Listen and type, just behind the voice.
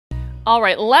All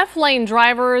right, left lane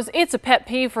drivers, it's a pet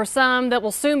peeve for some that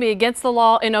will soon be against the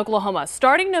law in Oklahoma.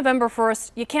 Starting November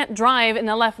 1st, you can't drive in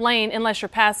the left lane unless you're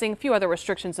passing, a few other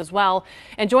restrictions as well.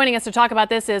 And joining us to talk about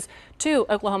this is two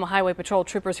Oklahoma Highway Patrol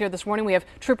troopers here this morning. We have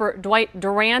Trooper Dwight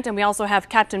Durant and we also have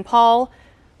Captain Paul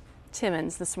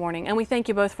Timmons this morning. And we thank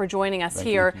you both for joining us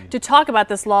here to talk about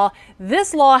this law.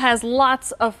 This law has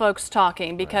lots of folks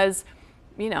talking because,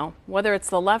 you know, whether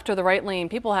it's the left or the right lane,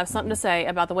 people have something to say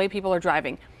about the way people are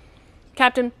driving.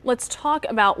 Captain, let's talk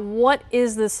about what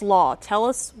is this law. Tell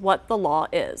us what the law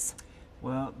is.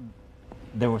 Well,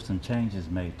 there were some changes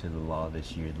made to the law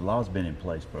this year. The law's been in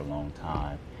place for a long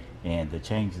time, and the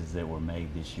changes that were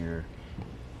made this year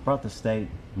brought the state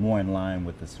more in line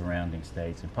with the surrounding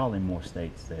states and probably more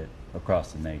states that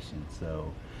across the nation.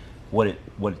 So what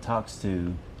it talks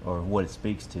to, or what it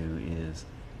speaks to, is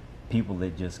people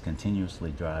that just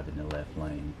continuously drive in the left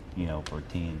lane, you know, for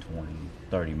 10, 20,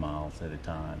 30 miles at a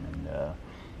time. And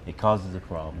it causes a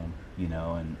problem, you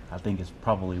know, and I think it's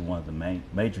probably one of the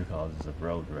major causes of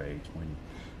road rage when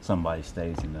somebody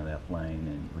stays in the left lane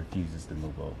and refuses to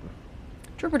move over.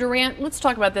 Trooper Durant, let's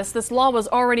talk about this. This law was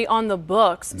already on the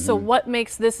books, so what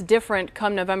makes this different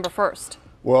come November 1st?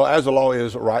 Well, as the law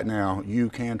is right now, you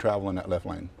can travel in that left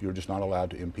lane. You're just not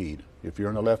allowed to impede. If you're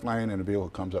in the left lane and a vehicle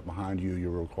comes up behind you,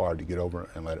 you're required to get over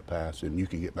and let it pass, and you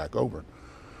can get back over.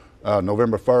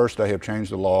 November 1st, they have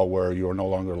changed the law where you are no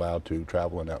longer allowed to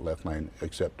travel in that left lane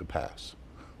except to pass,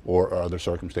 or other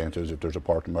circumstances if there's a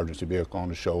parked emergency vehicle on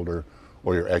the shoulder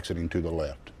or you're exiting to the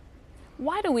left.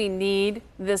 Why do we need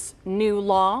this new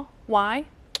law? Why?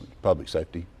 Public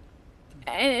safety.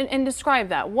 And describe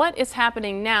that. What is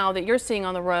happening now that you're seeing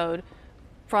on the road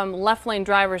from left lane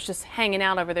drivers just hanging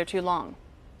out over there too long?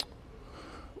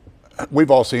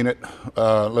 We've all seen it.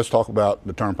 Let's talk about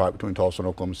the turnpike between Tulsa and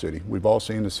Oklahoma City. We've all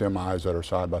seen the semis that are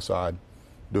side by side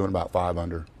doing about 5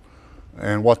 under.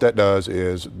 And what that does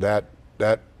is that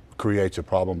creates a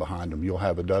problem behind them. You'll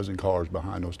have a dozen cars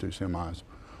behind those two semis.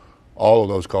 All of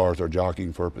those cars are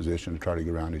jockeying for a position to try to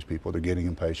get around these people. They're getting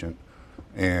impatient.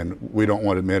 And we don't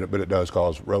want to admit it, but it does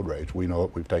cause road rage. We know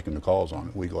it. We've taken the calls on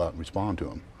it. We go out and respond to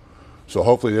them. So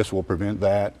hopefully this will prevent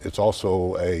that. It's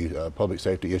also a public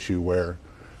safety issue where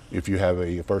if you have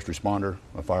a first responder,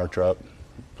 a fire truck,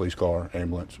 police car,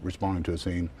 ambulance responding to a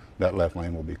scene, that left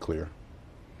lane will be clear.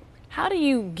 How do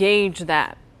you gauge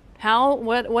that?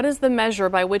 What is the measure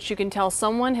by which you can tell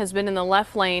someone has been in the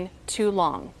left lane too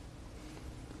long?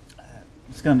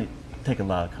 It's going to take a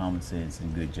lot of common sense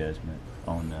and good judgment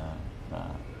on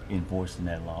enforcing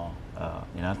that law.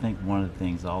 And I think one of the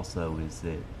things also is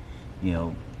that, you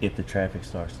know, if the traffic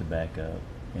starts to back up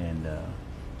and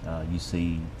you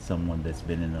see someone that's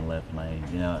been in the left lane,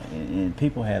 you know, and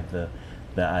people have the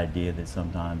idea that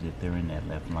sometimes if they're in that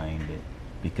left lane, that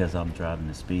because I'm driving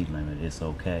the speed limit, it's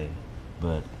okay.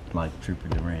 But like Trooper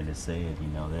Durant has said, you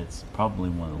know, that's probably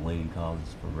one of the leading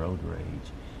causes for road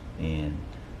rage. And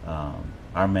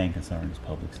our main concern is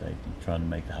public safety, trying to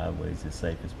make the highways as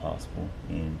safe as possible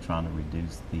and trying to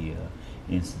reduce the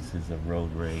instances of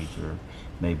road rage or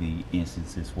maybe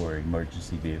instances where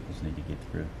emergency vehicles need to get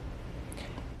through.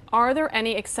 Are there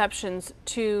any exceptions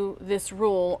to this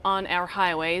rule on our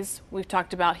highways? We've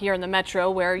talked about here in the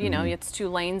metro where, you know, it's 2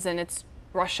 lanes and it's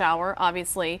rush hour.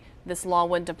 Obviously, this law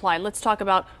wouldn't apply. Let's talk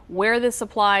about where this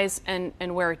applies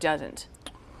and where it doesn't.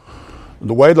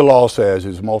 The way the law says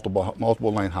is multiple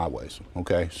lane highways,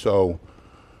 okay? So,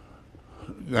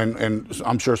 and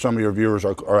I'm sure some of your viewers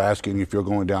are asking if you're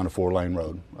going down a 4-lane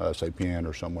road, say Penn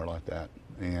or somewhere like that,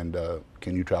 and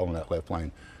can you travel in that left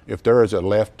lane? If there is a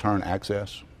left turn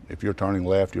access, if you're turning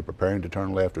left, you're preparing to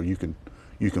turn left, or you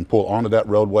can pull onto that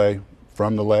roadway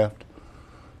from the left,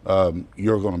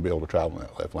 you're going to be able to travel in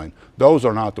that left lane. Those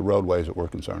are not the roadways that we're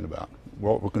concerned about.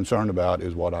 What we're concerned about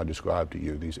is what I described to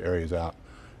you, these areas out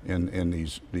in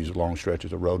these long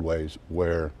stretches of roadways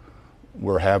where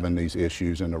we're having these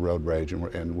issues in the road rage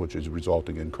and which is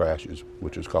resulting in crashes,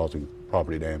 which is causing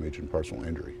property damage and personal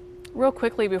injury. Real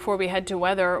quickly before we head to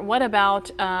weather, what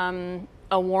about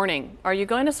a warning? Are you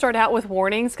going to start out with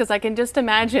warnings? Because I can just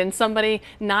imagine somebody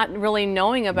not really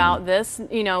knowing about this,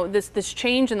 you know, this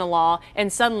change in the law,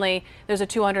 and suddenly there's a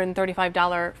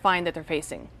 $235 fine that they're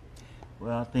facing.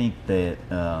 Well, I think that,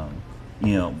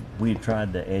 you know, we've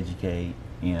tried to educate,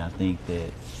 and I think that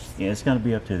it's going to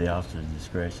be up to the officer's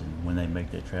discretion when they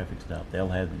make that traffic stop. They'll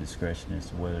have the discretion as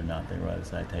to whether or not they write a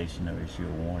citation or issue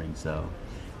a warning. So,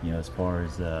 you know, as far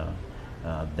as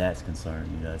that's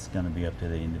concerned, you know, it's going to be up to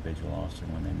the individual officer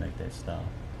when they make that stop.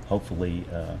 Hopefully,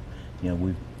 you know,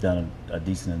 we've done a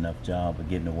decent enough job of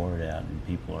getting the word out, and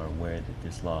people are aware that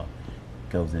this law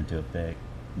goes into effect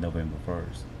November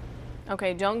 1st.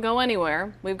 Okay, don't go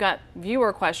anywhere. We've got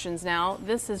viewer questions now.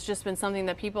 This has just been something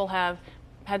that people have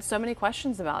had so many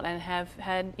questions about and have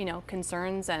had,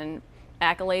 concerns and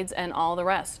accolades and all the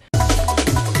rest.